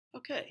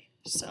Okay,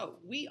 so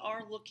we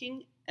are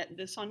looking at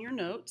this on your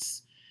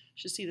notes.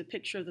 You should see the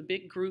picture of the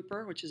big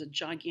grouper, which is a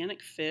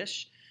gigantic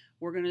fish.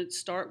 We're going to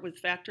start with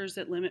factors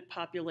that limit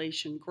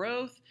population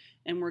growth,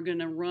 and we're going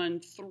to run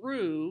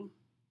through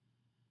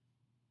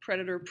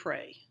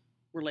predator-prey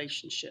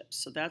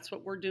relationships. So that's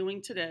what we're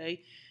doing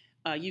today.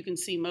 You can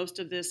see most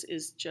of this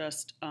is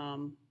just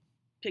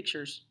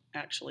pictures,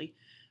 actually.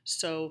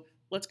 So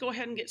let's go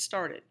ahead and get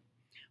started.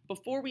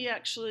 Before we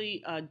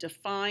actually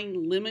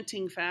define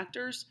limiting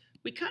factors,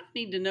 we kind of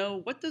need to know,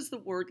 what does the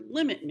word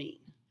limit mean?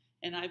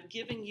 And I've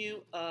given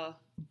you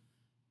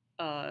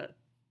an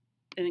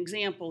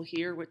example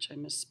here, which I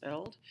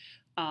misspelled.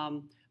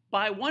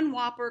 Buy one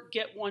Whopper,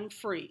 get one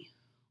free.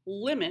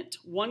 Limit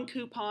one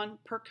coupon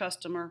per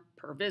customer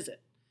per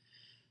visit.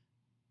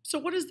 So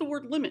what does the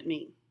word limit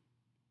mean?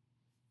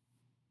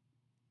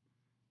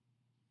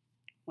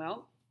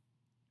 Well,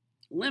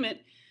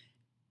 limit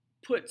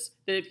puts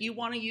that if you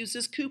want to use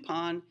this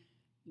coupon,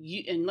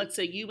 and let's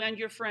say you and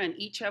your friend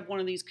each have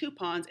one of these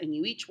coupons and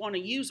you each want to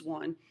use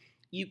one,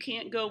 you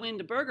can't go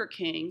into Burger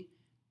King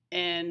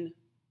and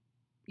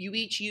you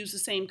each use the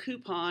same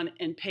coupon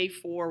and pay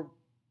for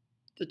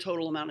the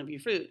total amount of your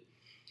food.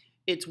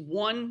 It's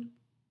one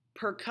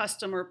per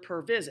customer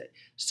per visit.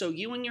 So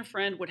you and your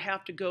friend would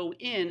have to go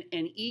in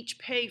and each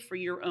pay for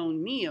your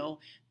own meal,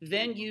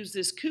 then use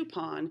this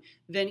coupon,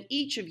 then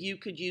each of you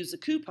could use the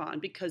coupon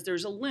because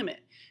there's a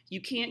limit.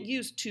 You can't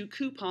use two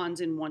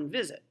coupons in one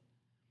visit.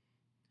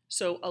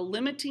 So a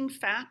limiting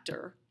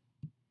factor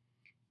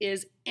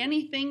is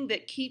anything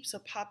that keeps a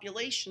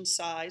population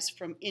size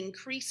from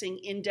increasing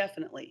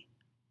indefinitely.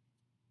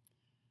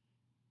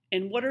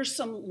 And what are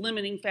some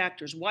limiting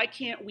factors? Why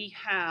can't we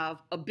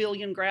have 1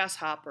 billion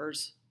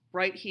grasshoppers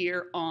right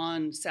here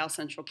on South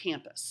Central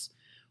campus?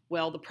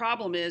 Well, the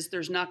problem is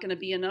there's not going to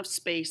be enough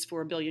space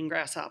for 1 billion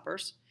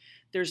grasshoppers.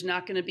 There's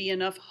not going to be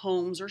enough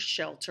homes or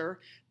shelter.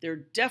 There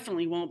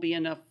definitely won't be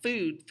enough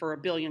food for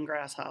 1 billion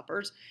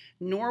grasshoppers,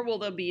 nor will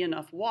there be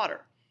enough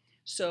water.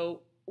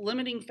 So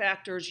limiting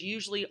factors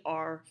usually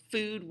are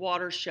food,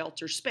 water,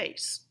 shelter,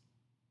 space.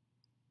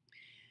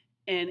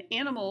 And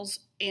animals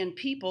and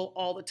people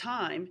all the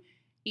time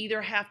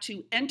either have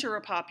to enter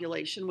a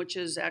population, which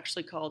is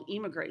actually called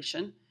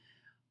immigration,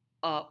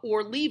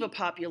 or leave a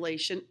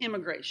population,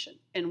 immigration.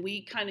 And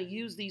we kind of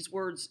use these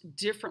words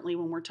differently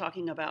when we're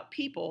talking about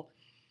people.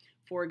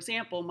 For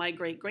example, my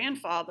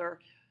great-grandfather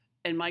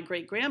and my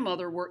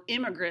great-grandmother were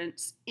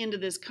immigrants into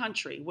this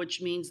country,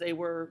 which means they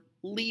were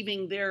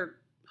leaving their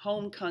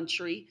home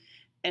country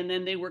and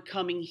then they were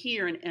coming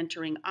here and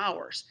entering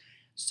ours.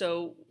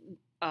 So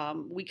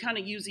we kind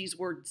of use these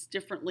words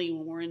differently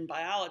when we're in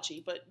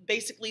biology, but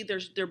basically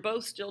they're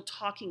both still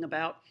talking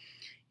about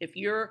if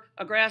you're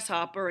a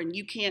grasshopper and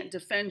you can't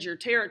defend your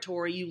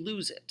territory, you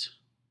lose it.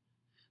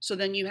 So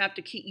then you have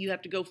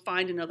to go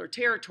find another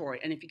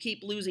territory. And if you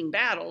keep losing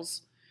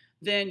battles,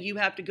 then you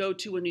have to go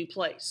to a new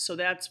place. So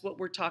that's what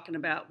we're talking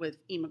about with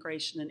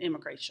immigration and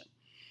immigration.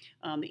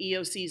 The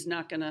EOC is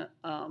not going to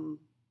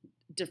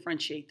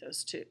differentiate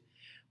those two.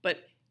 But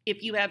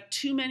if you have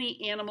too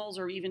many animals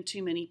or even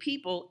too many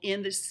people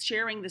in this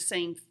sharing the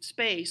same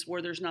space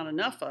where there's not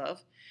enough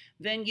of,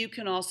 then you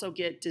can also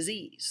get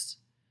disease.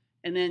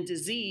 And then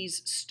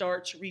disease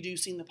starts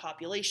reducing the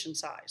population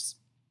size.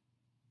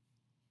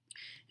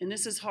 And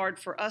this is hard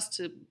for us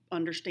to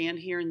understand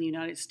here in the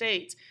United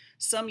States.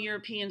 Some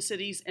European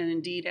cities, and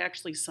indeed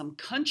actually some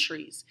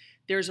countries,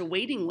 there's a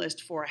waiting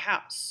list for a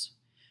house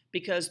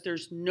because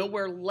there's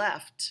nowhere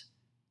left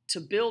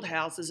to build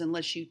houses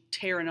unless you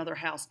tear another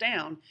house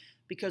down,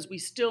 because we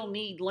still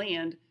need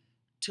land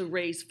to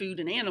raise food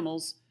and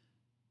animals,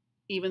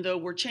 even though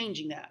we're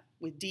changing that.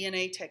 With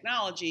DNA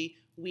technology,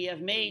 we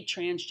have made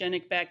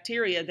transgenic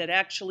bacteria that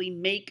actually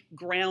make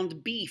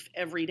ground beef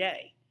every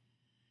day.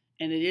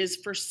 And it is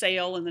for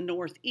sale in the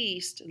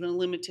Northeast in a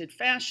limited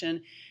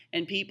fashion.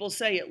 And people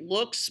say it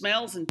looks,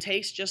 smells, and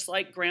tastes just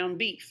like ground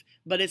beef,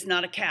 but it's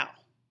not a cow.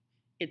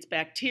 It's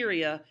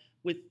bacteria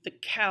with the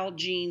cow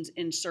genes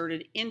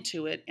inserted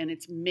into it, and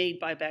it's made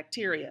by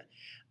bacteria.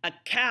 A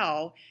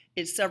cow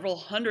is several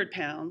hundred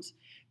pounds,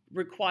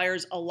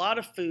 requires a lot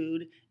of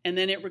food, and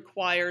then it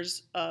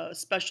requires a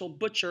special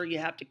butcher. You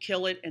have to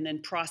kill it and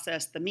then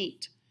process the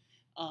meat.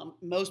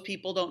 Most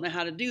people don't know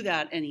how to do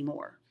that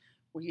anymore.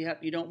 Where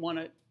you don't want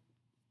to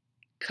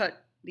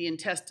cut the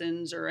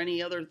intestines or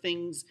any other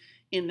things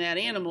in that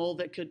animal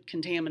that could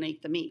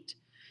contaminate the meat.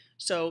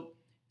 So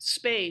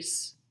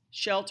space,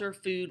 shelter,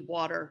 food,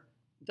 water,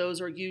 those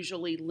are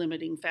usually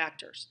limiting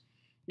factors.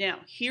 Now,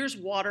 here's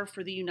water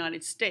for the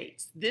United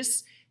States.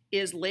 This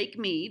is Lake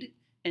Mead,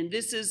 and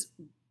this is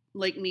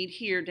Lake Mead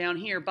here, down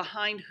here,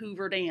 behind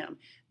Hoover Dam.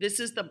 This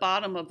is the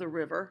bottom of the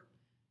river.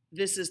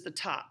 This is the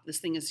top. This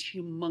thing is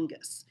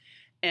humongous.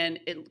 And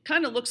it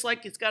kind of looks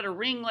like it's got a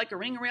ring, like a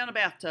ring around a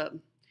bathtub.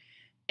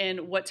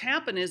 And what's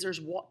happened is there's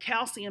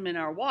calcium in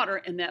our water,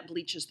 and that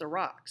bleaches the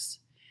rocks.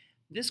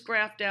 This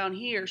graph down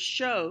here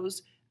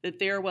shows that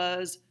there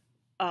was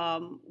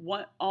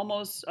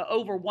almost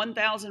over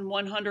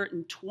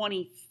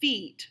 1,120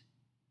 feet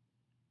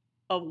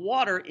of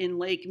water in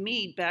Lake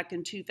Mead back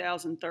in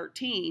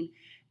 2013.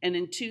 And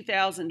in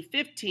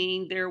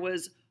 2015, there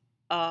was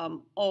a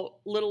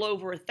little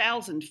over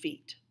 1,000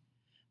 feet.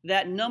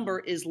 That number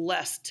is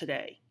less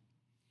today.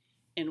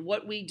 And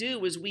what we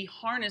do is we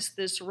harness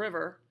this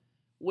river,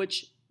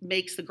 which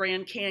makes the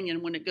Grand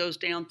Canyon when it goes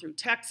down through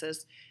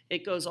Texas.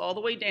 It goes all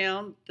the way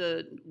down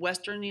the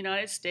western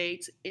United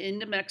States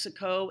into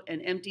Mexico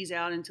and empties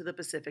out into the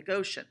Pacific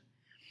Ocean.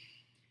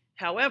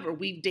 However,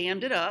 we've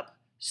dammed it up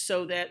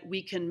so that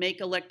we can make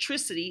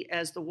electricity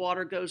as the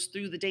water goes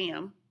through the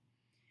dam,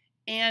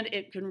 and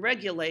it can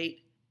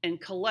regulate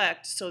and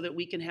collect so that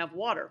we can have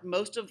water.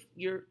 Most of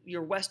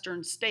your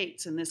western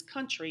states in this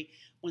country,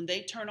 when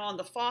they turn on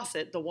the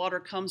faucet, the water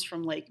comes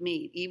from Lake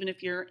Mead. Even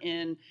if you're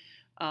in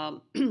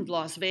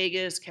Las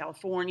Vegas,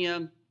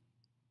 California,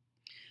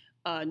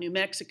 New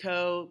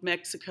Mexico,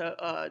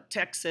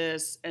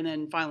 Texas, and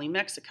then finally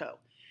Mexico.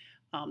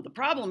 The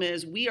problem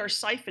is we are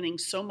siphoning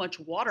so much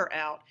water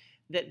out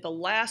that the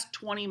last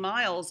 20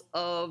 miles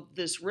of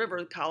this river,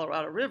 the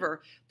Colorado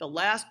River, the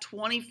last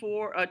 20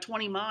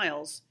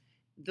 miles,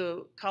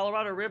 the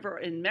Colorado River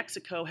in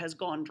Mexico has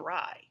gone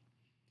dry.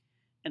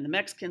 And the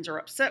Mexicans are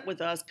upset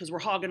with us because we're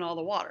hogging all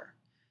the water.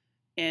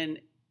 And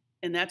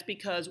that's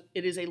because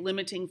it is a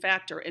limiting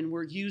factor and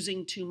we're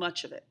using too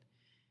much of it.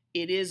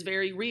 It is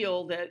very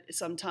real that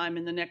sometime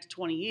in the next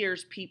 20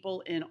 years,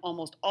 people in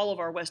almost all of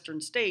our western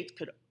states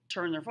could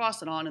turn their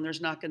faucet on and there's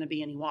not going to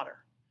be any water.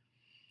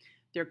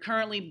 They're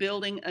currently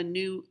building a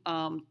new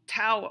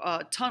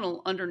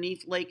tunnel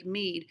underneath Lake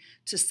Mead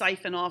to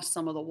siphon off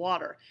some of the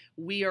water.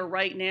 We are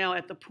right now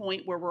at the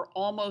point where we're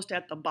almost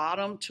at the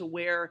bottom to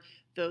where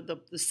the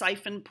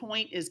siphon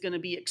point is going to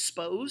be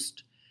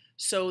exposed.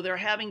 So they're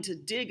having to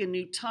dig a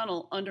new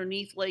tunnel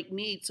underneath Lake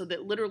Mead so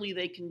that literally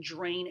they can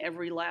drain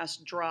every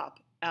last drop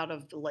out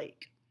of the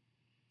lake.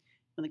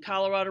 When the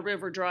Colorado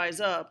River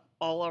dries up,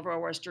 all of our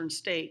western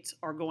states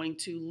are going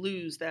to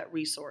lose that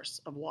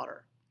resource of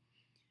water.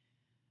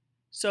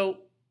 So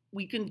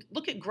we can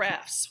look at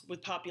graphs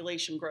with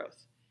population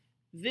growth.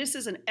 This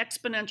is an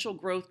exponential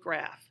growth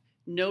graph.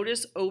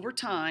 Notice over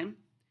time,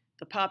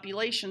 the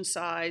population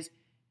size,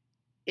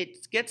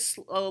 it gets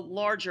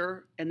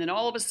larger, and then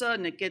all of a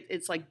sudden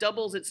it's like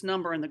doubles its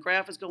number, and the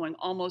graph is going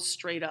almost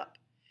straight up.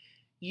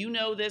 You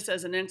know this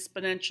as an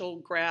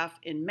exponential graph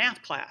in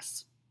math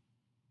class.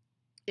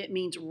 It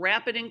means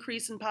rapid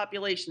increase in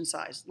population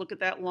size. Look at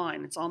that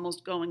line. It's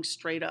almost going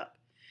straight up.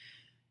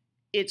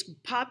 It's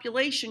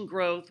population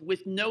growth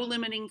with no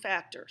limiting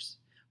factors,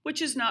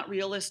 which is not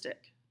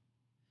realistic.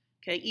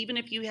 Okay, even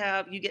if you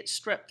get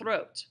strep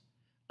throat,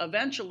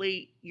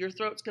 eventually your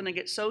throat's going to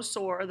get so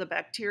sore the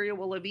bacteria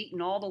will have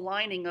eaten all the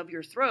lining of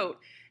your throat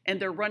and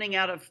they're running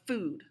out of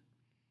food.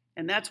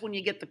 And that's when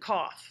you get the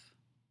cough,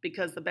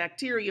 because the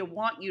bacteria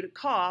want you to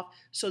cough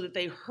so that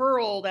they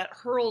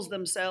hurls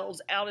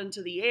themselves out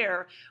into the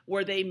air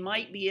where they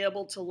might be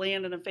able to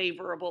land in a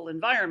favorable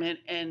environment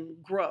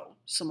and grow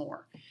some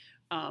more.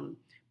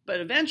 But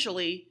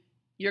eventually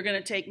you're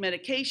going to take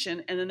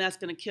medication and then that's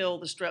going to kill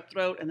the strep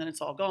throat and then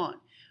it's all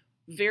gone.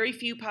 Very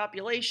few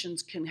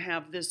populations can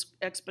have this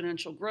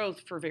exponential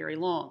growth for very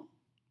long.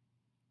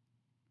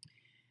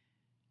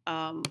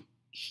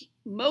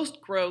 Most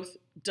growth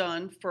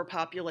done for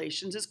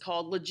populations is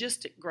called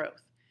logistic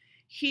growth.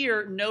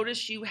 Here,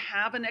 notice you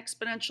have an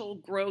exponential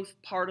growth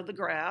part of the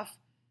graph.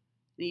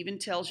 It even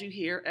tells you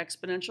here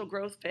exponential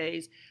growth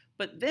phase,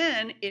 but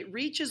then it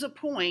reaches a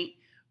point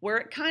where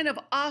it kind of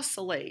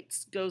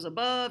oscillates, goes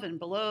above and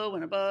below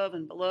and above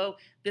and below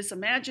this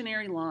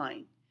imaginary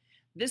line.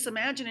 This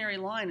imaginary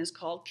line is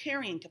called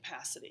carrying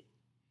capacity.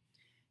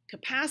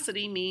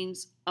 Capacity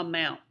means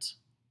amount,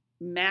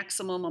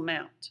 maximum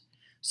amount.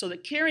 So the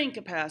carrying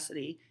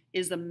capacity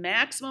is the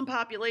maximum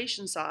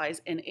population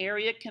size an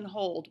area can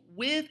hold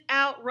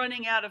without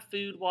running out of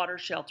food, water,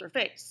 shelter,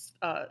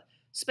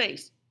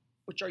 space,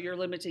 which are your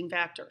limiting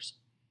factors.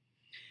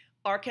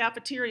 Our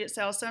cafeteria at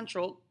South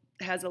Central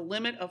has a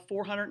limit of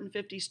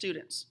 450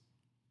 students.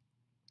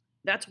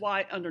 That's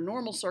why under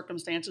normal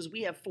circumstances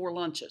we have 4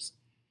 lunches,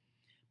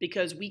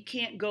 because we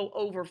can't go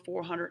over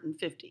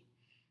 450.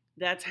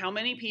 That's how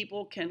many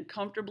people can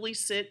comfortably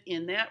sit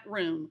in that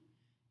room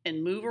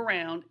and move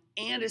around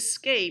and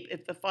escape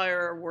if the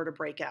fire were to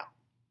break out.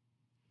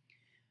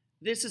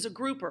 This is a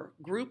grouper.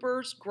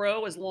 Groupers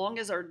grow as long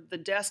as the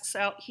desks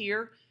out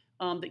here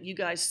that you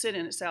guys sit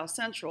in at South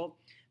Central.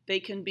 They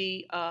can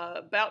be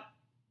about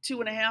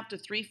 2.5 to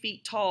 3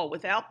 feet tall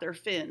without their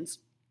fins.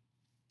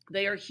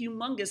 They are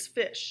humongous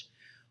fish.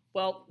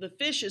 Well, the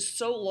fish is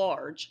so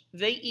large,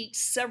 they eat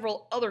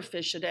several other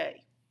fish a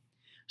day.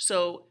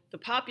 So the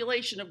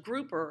population of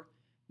grouper,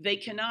 they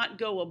cannot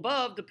go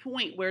above the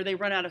point where they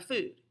run out of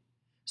food.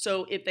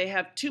 So if they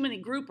have too many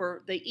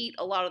grouper, they eat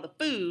a lot of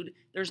the food.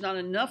 There's not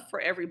enough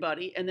for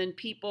everybody. And then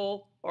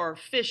people, or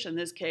fish in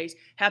this case,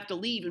 have to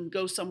leave and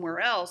go somewhere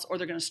else or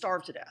they're going to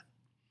starve to death.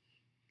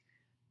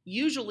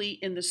 Usually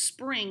in the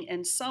spring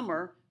and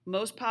summer,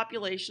 most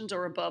populations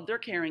are above their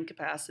carrying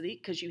capacity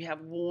because you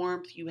have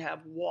warmth, you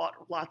have water,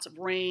 lots of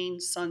rain,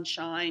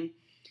 sunshine,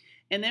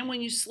 And then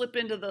when you slip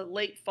into the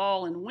late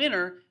fall and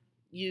winter,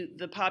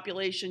 the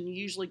population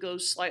usually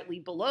goes slightly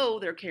below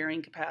their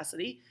carrying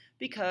capacity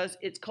because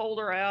it's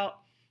colder out,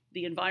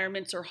 the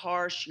environments are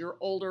harsh, your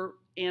older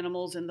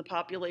animals in the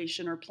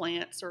population or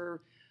plants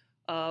or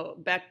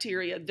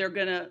bacteria, they're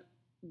going to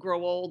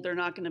grow old, they're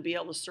not going to be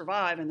able to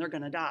survive, and they're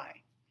going to die.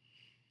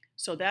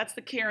 So that's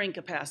the carrying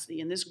capacity,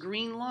 and this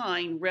green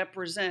line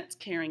represents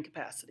carrying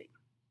capacity.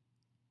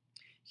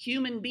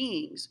 Human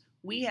beings,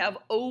 we have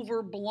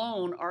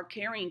overblown our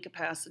carrying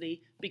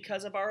capacity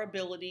because of our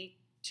ability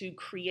to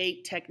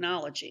create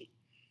technology.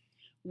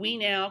 We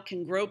now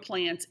can grow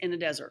plants in a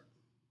desert.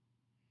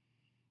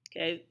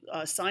 Okay,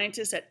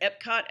 scientists at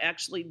Epcot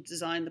actually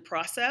designed the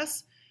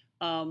process.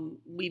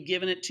 We've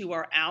given it to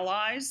our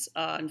allies.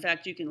 In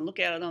fact, you can look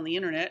at it on the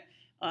internet.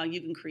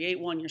 You can create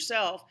one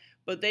yourself,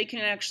 but they can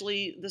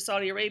actually, the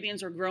Saudi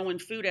Arabians are growing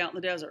food out in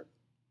the desert.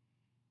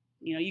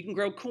 You know, you can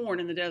grow corn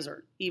in the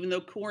desert, even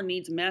though corn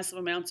needs massive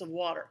amounts of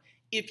water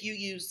if you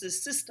use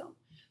this system.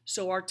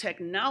 So our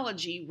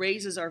technology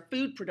raises our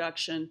food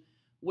production,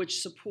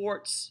 which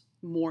supports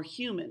more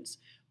humans.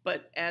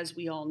 But as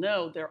we all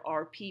know, there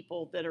are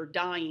people that are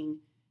dying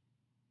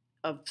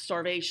of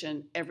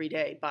starvation every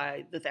day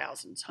by the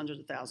thousands, hundreds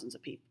of thousands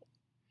of people.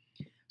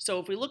 So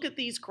if we look at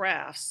these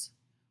graphs,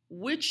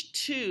 which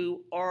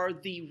two are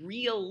the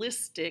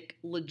realistic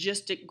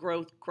logistic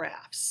growth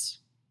graphs?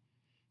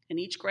 And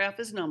each graph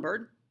is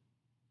numbered.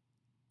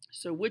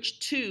 So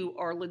which two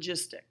are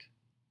logistic?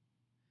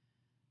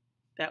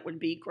 That would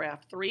be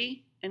graph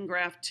 3 and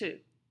graph 2.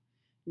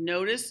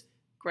 Notice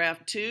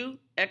graph 2,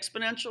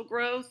 exponential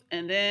growth,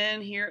 and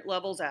then here it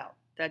levels out.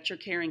 That's your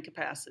carrying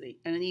capacity.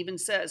 And it even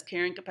says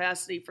carrying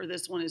capacity for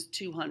this one is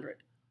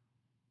 200.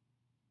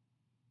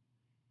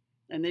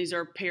 And these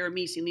are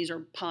paramecium, these are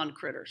pond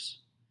critters.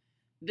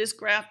 This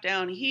graph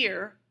down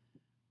here,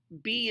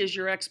 B is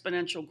your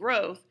exponential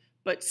growth,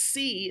 but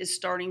C is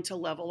starting to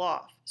level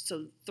off.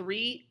 So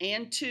 3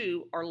 and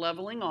 2 are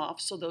leveling off,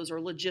 so those are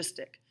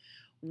logistic.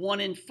 1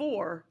 and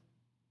 4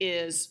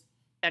 is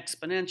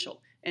exponential.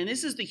 And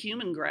this is the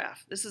human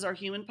graph. This is our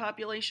human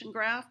population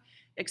graph,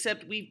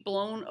 except we've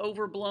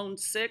overblown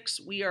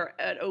 6. We are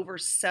at over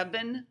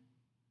 7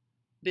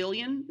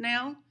 billion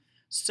now.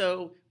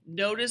 So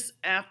notice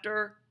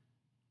after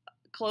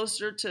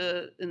closer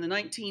to in the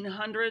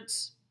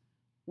 1900s,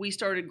 we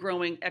started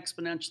growing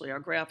exponentially. Our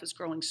graph is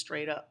growing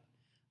straight up.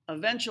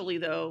 Eventually,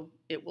 though,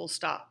 it will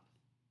stop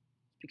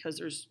because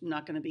there's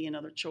not going to be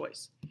another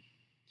choice.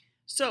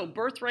 So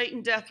birth rate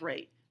and death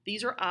rate,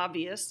 these are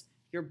obvious.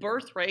 Your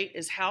birth rate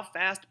is how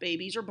fast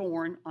babies are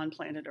born on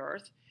planet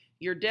Earth.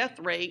 Your death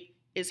rate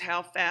is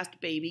how fast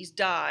babies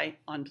die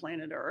on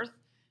planet Earth.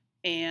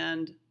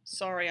 And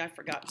sorry, I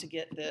forgot to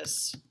get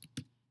this.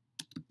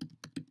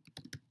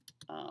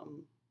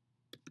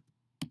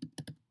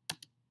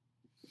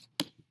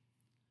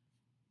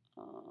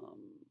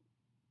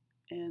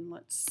 And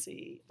let's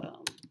see, let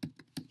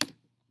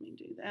me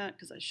do that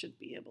because I should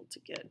be able to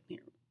get here.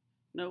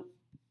 Nope,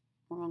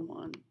 wrong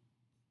one.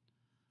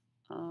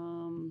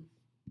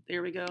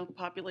 There we go,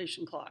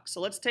 population clock. So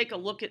let's take a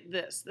look at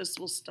this. This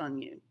will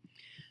stun you.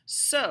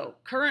 So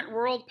current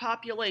world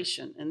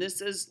population, and this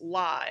is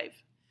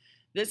live.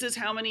 This is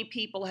how many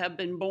people have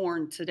been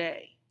born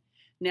today.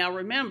 Now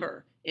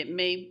remember, it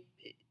may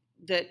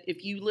that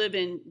if you live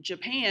in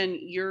Japan,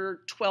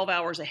 you're 12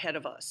 hours ahead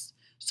of us.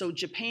 So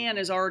Japan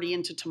is already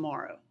into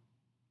tomorrow.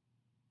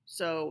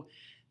 So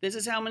this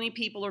is how many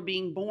people are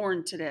being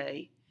born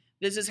today.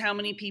 This is how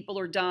many people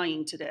are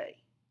dying today.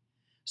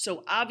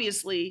 So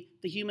obviously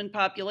the human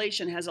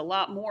population has a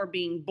lot more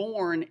being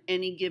born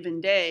any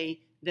given day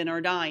than are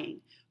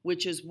dying,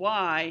 which is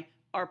why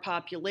our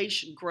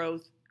population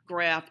growth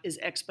graph is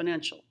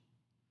exponential.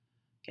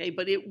 Okay,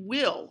 but it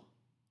will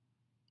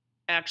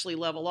actually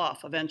level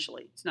off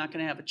eventually. It's not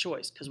going to have a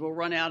choice because we'll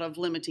run out of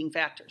limiting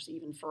factors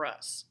even for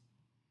us.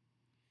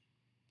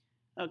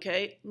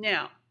 Okay,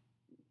 now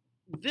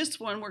this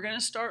one we're going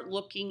to start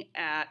looking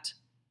at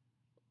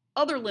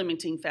other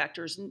limiting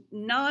factors,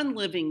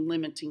 non-living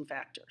limiting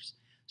factors.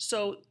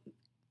 So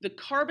the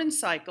carbon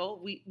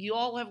cycle, you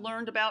all have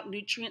learned about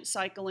nutrient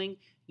cycling.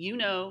 You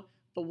know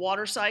the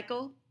water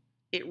cycle,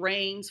 it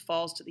rains,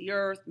 falls to the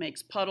earth,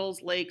 makes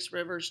puddles, lakes,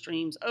 rivers,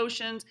 streams,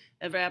 oceans,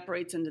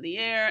 evaporates into the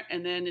air,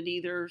 and then it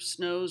either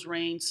snows,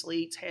 rains,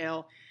 sleets,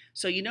 hail.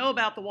 So you know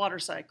about the water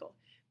cycle.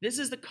 This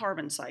is the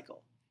carbon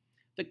cycle.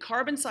 The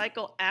carbon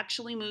cycle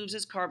actually moves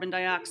as carbon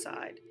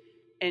dioxide.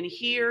 And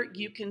here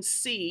you can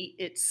see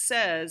it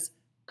says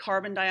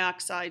carbon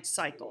dioxide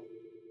cycle.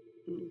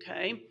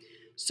 Okay,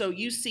 so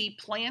you see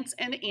plants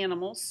and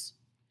animals,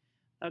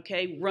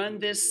 okay, run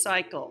this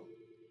cycle.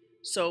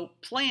 So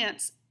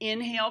plants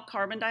inhale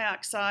carbon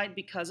dioxide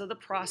because of the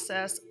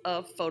process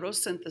of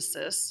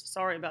photosynthesis.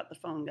 Sorry about the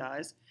phone,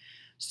 guys.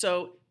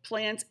 So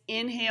plants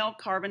inhale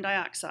carbon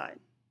dioxide.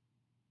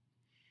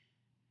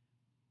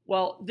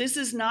 Well, this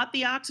is not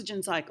the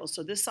oxygen cycle.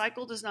 So this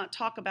cycle does not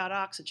talk about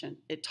oxygen.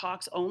 It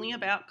talks only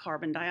about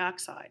carbon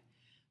dioxide.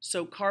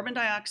 So carbon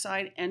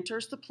dioxide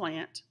enters the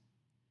plant.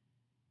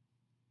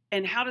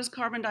 And how does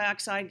carbon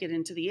dioxide get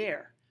into the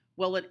air?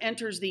 Well, it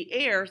enters the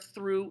air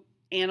through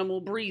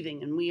animal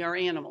breathing, and we are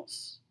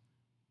animals.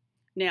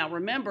 Now,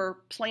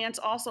 remember, plants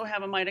also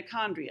have a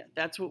mitochondria.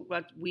 That's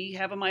what we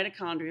have, a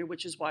mitochondria,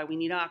 which is why we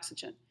need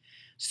oxygen.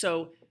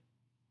 So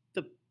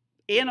the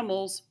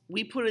animals,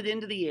 we put it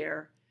into the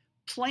air.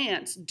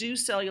 Plants do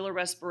cellular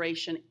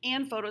respiration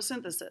and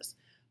photosynthesis.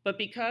 But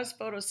because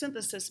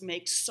photosynthesis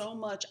makes so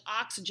much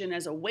oxygen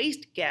as a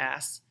waste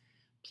gas,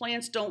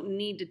 plants don't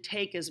need to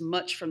take as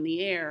much from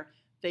the air.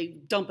 They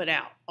dump it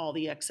out, all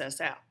the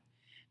excess out.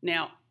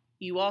 Now,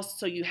 you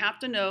have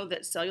to know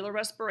that cellular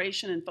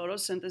respiration and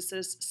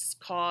photosynthesis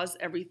cause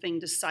everything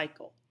to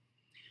cycle.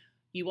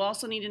 You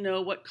also need to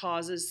know what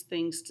causes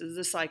things to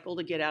the cycle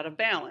to get out of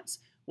balance.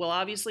 Well,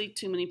 obviously,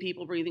 too many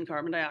people breathing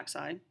carbon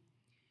dioxide,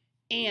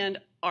 and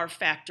our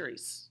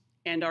factories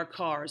and our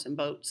cars and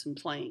boats and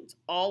planes.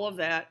 All of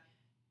that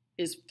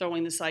is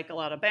throwing the cycle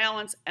out of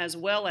balance, as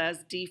well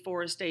as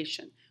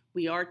deforestation.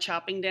 We are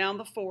chopping down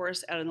the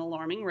forest at an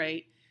alarming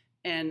rate,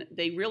 and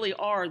they really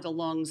are the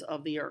lungs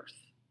of the earth.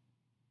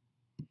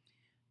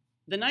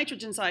 The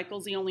nitrogen cycle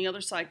is the only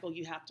other cycle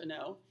you have to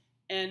know,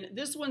 and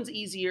this one's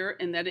easier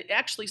in that it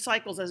actually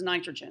cycles as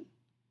nitrogen.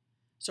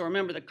 So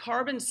remember, the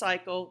carbon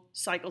cycle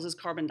cycles as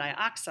carbon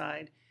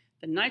dioxide.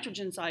 The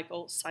nitrogen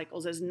cycle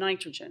cycles as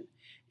nitrogen,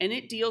 and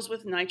it deals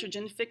with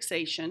nitrogen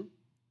fixation.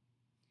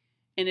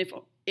 And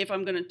if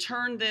I'm going to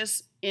turn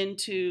this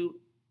into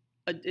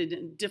a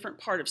different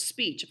part of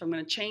speech, if I'm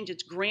going to change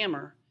its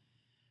grammar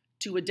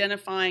to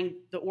identifying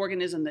the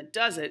organism that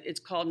does it, it's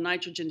called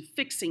nitrogen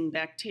fixing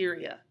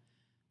bacteria.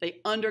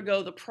 They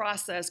undergo the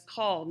process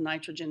called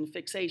nitrogen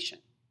fixation.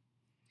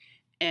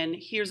 And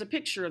here's a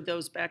picture of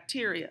those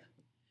bacteria.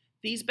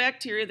 These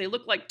bacteria, they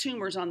look like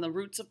tumors on the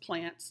roots of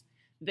plants.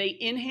 They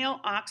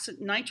inhale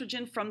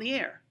nitrogen from the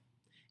air,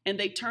 and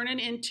they turn it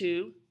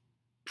into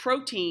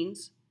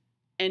proteins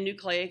and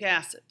nucleic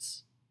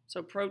acids.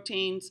 So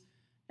proteins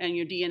and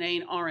your DNA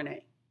and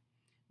RNA.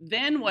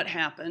 Then what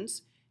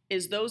happens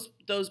is those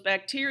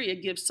bacteria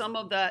give some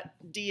of that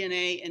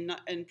DNA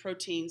and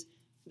proteins,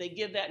 they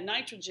give that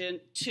nitrogen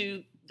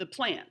to the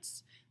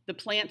plants. The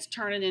plants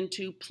turn it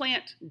into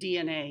plant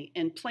DNA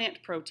and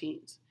plant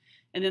proteins.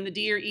 And then the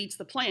deer eats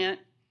the plant,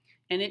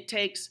 and it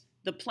takes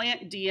the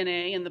plant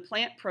DNA and the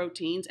plant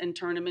proteins and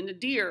turn them into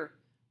deer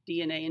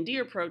DNA and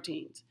deer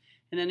proteins.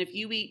 And then if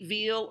you eat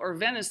veal or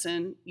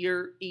venison,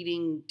 you're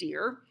eating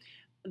deer.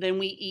 Then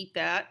we eat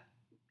that,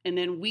 and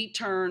then we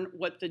turn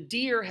what the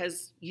deer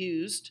has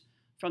used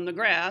from the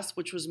grass,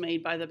 which was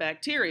made by the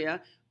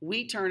bacteria,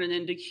 we turn it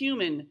into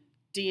human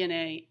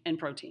DNA and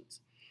proteins.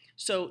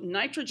 So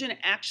nitrogen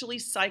actually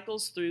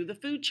cycles through the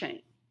food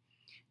chain.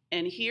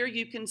 And here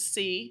you can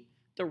see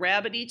the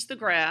rabbit eats the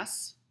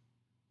grass,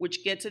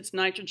 which gets its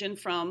nitrogen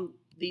from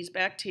these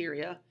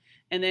bacteria.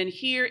 And then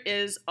here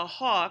is a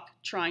hawk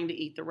trying to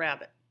eat the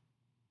rabbit.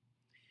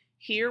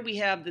 Here we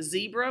have the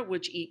zebra,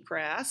 which eat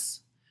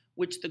grass,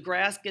 which the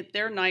grass get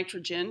their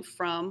nitrogen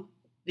from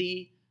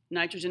the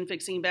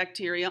nitrogen-fixing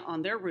bacteria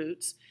on their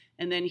roots.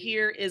 And then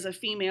here is a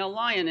female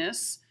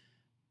lioness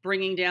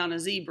bringing down a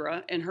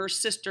zebra, and her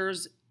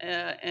sisters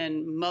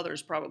and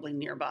mothers probably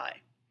nearby.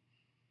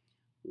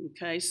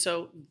 Okay,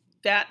 so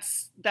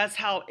that's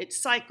how it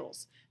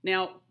cycles.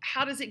 Now,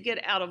 how does it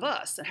get out of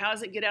us? How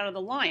does it get out of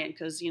the lion?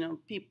 Because,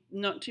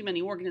 not too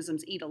many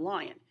organisms eat a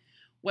lion.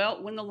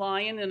 Well, when the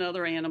lion and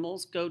other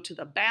animals go to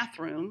the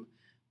bathroom,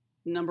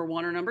 number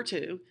one or number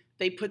two,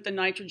 they put the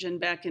nitrogen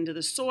back into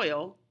the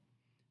soil.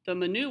 The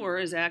manure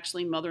is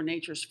actually Mother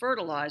Nature's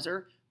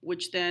fertilizer,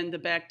 which then the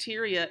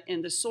bacteria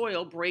in the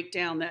soil break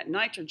down that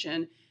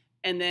nitrogen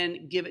and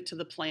then give it to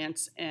the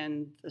plants,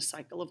 and the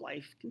cycle of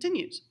life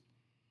continues.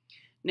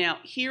 Now,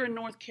 here in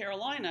North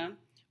Carolina,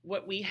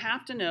 what we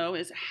have to know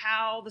is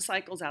how the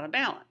cycle's out of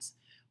balance.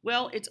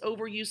 Well, it's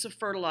overuse of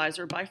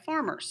fertilizer by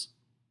farmers.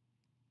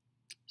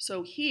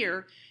 So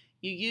here,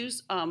 you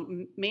use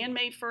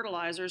man-made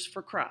fertilizers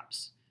for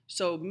crops.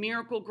 So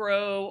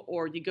Miracle-Gro,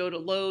 or you go to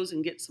Lowe's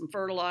and get some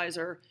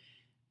fertilizer,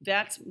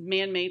 that's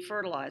man-made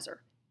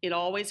fertilizer. It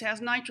always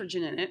has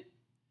nitrogen in it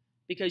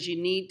because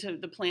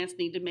the plants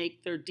need to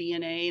make their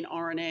DNA and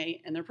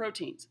RNA and their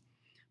proteins.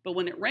 But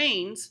when it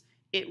rains,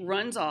 it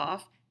runs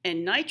off,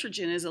 and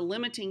nitrogen is a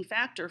limiting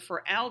factor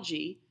for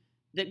algae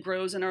that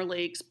grows in our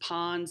lakes,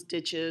 ponds,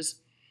 ditches.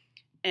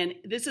 And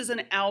this is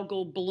an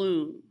algal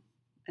bloom,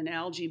 an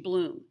algae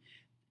bloom.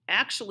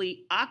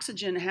 Actually,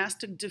 oxygen has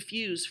to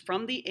diffuse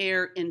from the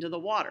air into the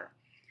water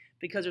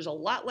because there's a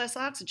lot less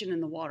oxygen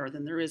in the water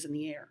than there is in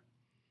the air.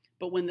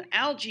 But when the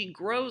algae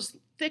grows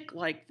thick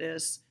like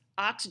this,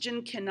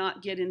 oxygen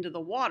cannot get into the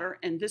water,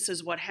 and this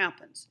is what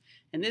happens.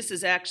 And this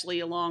is actually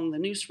along the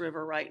Neuse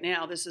River right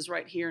now. This is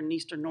right here in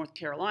eastern North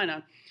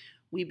Carolina.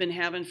 We've been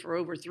having for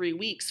over 3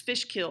 weeks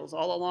fish kills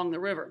all along the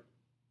river.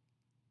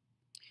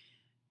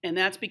 And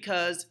that's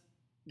because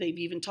they've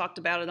even talked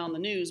about it on the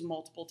news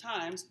multiple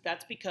times.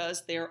 That's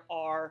because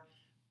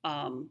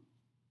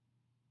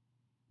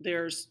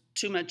there's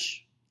too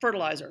much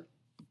fertilizer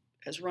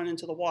has run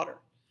into the water.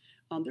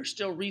 They're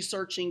still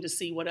researching to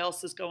see what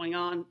else is going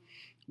on,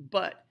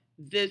 but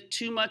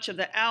too much of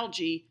the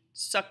algae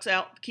sucks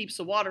out, keeps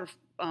the water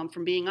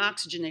from being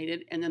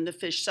oxygenated, and then the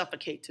fish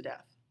suffocate to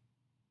death.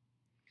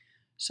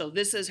 So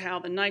this is how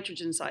the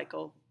nitrogen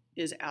cycle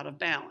is out of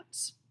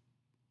balance.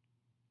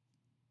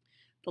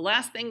 The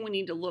last thing we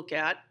need to look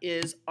at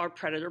is our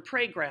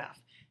predator-prey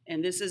graph.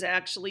 And this is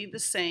actually the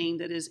same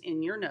that is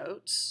in your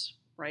notes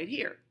right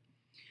here.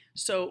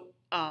 So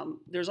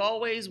there's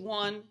always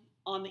one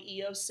on the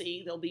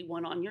EOC. There'll be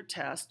one on your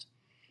test.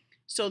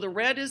 So the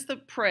red is the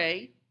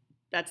prey.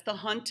 That's the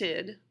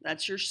hunted.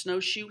 That's your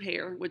snowshoe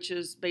hare, which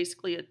is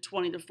basically a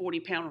 20 to 40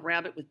 pound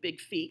rabbit with big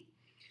feet.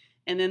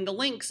 And then the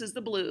lynx is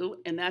the blue,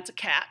 and that's a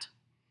cat.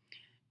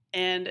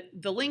 And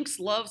the lynx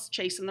loves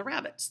chasing the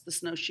rabbits, the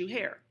snowshoe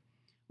hare.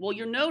 Well,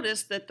 you'll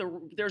notice that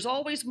there's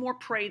always more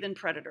prey than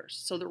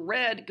predators. So the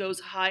red goes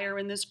higher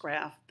in this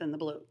graph than the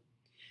blue.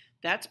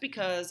 That's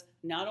because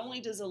not only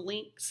does a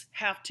lynx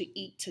have to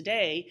eat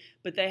today,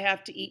 but they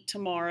have to eat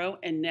tomorrow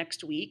and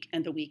next week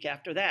and the week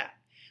after that.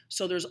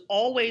 So there's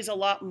always a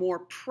lot more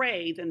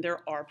prey than there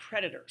are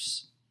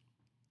predators.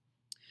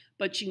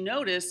 But you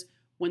notice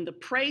when the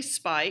prey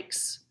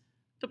spikes,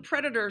 the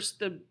predators,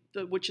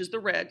 which is the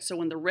red, so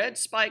when the red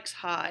spikes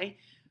high,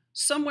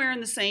 somewhere in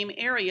the same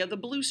area, the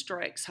blue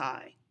strikes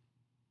high.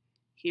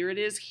 Here it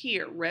is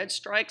here. Red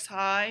strikes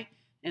high,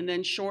 and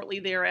then shortly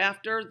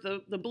thereafter,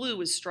 the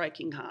blue is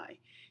striking high.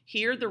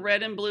 Here, the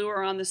red and blue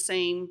are in the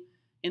same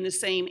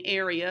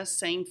area,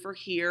 same for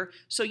here.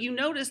 So you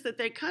notice that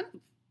they kind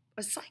of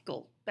a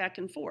cycle back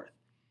and forth.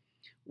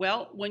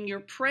 Well, when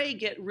your prey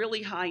get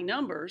really high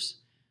numbers,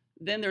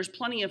 then there's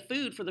plenty of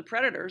food for the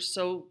predators,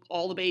 so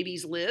all the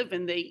babies live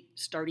and they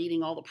start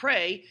eating all the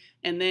prey,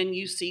 and then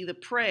you see the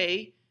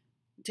prey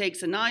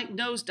takes a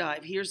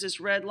nosedive. Here's this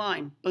red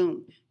line.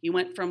 Boom. You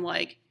went from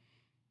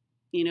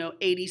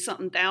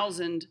 80-something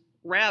thousand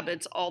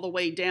rabbits all the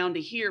way down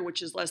to here,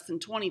 which is less than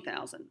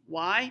 20,000.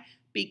 Why?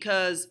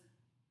 Because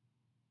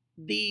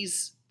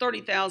these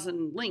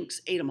 30,000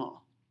 lynx ate them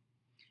all.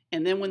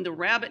 And then when the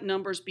rabbit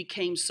numbers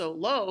became so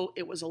low,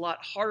 it was a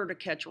lot harder to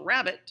catch a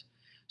rabbit.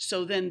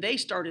 So then they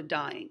started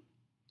dying.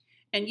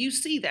 And you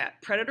see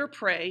that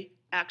predator-prey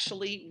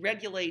actually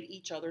regulate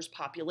each other's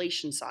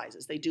population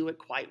sizes. They do it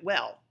quite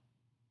well.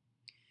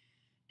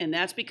 And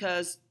that's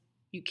because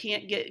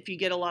if you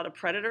get a lot of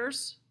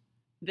predators,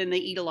 then they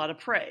eat a lot of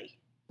prey.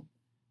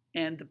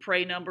 And the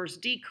prey numbers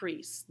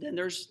decrease. Then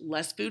there's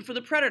less food for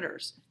the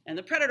predators, and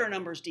the predator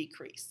numbers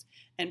decrease.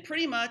 And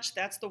pretty much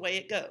that's the way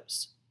it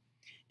goes.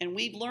 And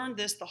we've learned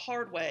this the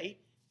hard way.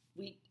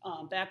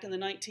 Back in the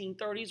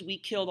 1930s, we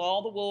killed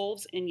all the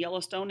wolves in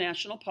Yellowstone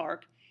National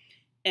Park,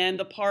 and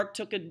the park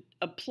took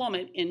a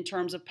plummet in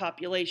terms of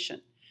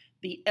population.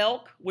 The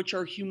elk, which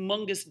are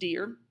humongous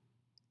deer,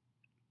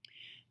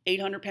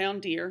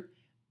 800-pound deer,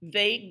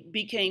 they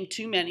became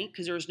too many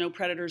because there was no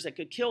predators that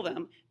could kill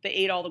them. They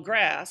ate all the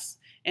grass,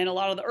 and a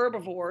lot of the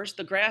herbivores,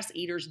 the grass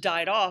eaters,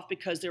 died off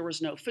because there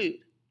was no food.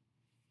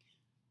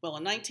 Well,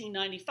 in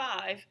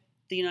 1995,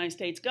 the United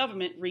States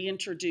government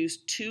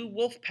reintroduced 2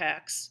 wolf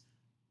packs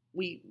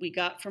we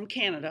got from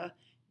Canada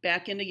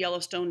back into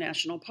Yellowstone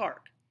National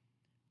Park.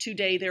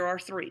 Today there are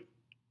 3.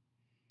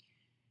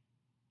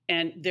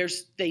 And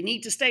they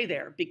need to stay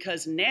there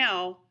because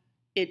now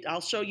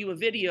I'll show you a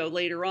video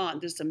later on.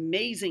 This is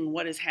amazing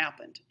what has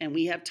happened. And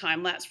we have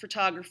time-lapse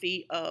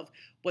photography of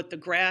what the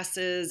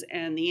grasses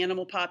and the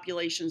animal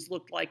populations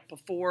looked like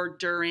before,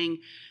 during,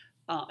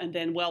 and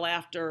then well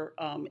after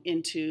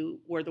into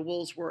where the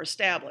wolves were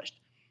established.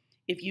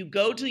 If you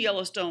go to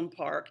Yellowstone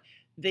Park,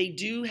 they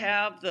do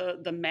have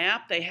the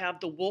map. They have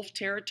the wolf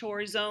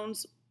territory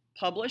zones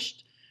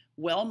published,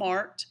 well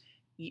marked.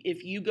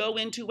 If you go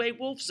into a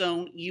wolf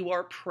zone, you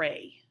are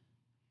prey.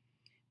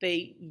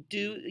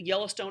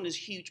 Yellowstone is a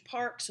huge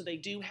park, so they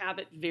do have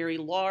it very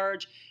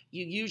large.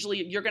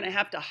 You're going to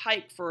have to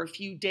hike for a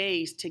few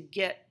days to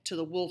get to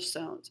the wolf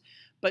zones.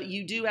 But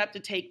you do have to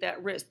take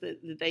that risk.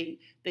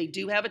 They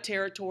do have a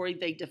territory.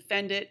 They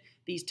defend it.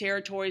 These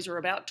territories are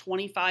about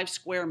 25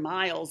 square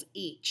miles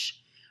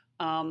each.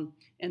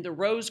 And the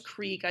Rose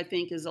Creek, I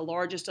think, is the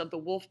largest of the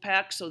wolf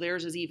pack, so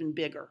theirs is even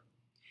bigger.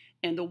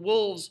 And the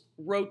wolves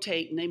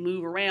rotate and they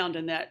move around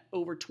in that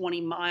over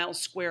 20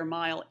 square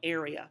mile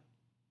area.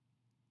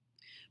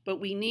 But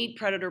we need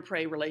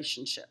predator-prey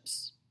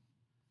relationships.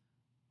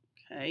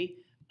 Okay,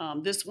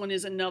 this one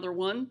is another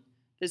one.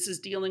 This is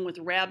dealing with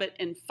rabbit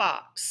and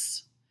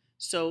fox.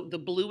 So the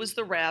blue is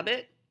the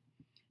rabbit.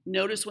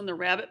 Notice when the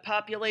rabbit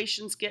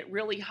populations get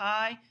really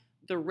high,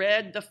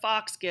 the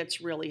fox gets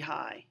really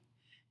high.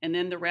 And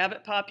then the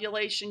rabbit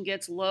population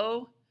gets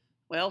low,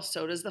 well,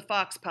 so does the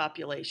fox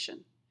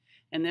population.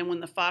 And then when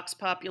the fox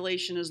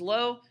population is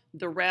low,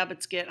 the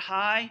rabbits get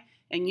high,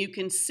 and you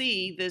can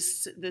see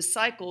this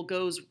cycle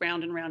goes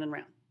round and round and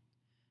round.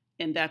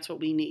 And that's what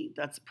we need.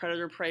 That's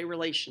predator-prey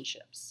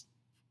relationships.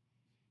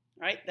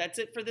 All right, that's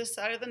it for this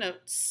side of the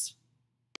notes.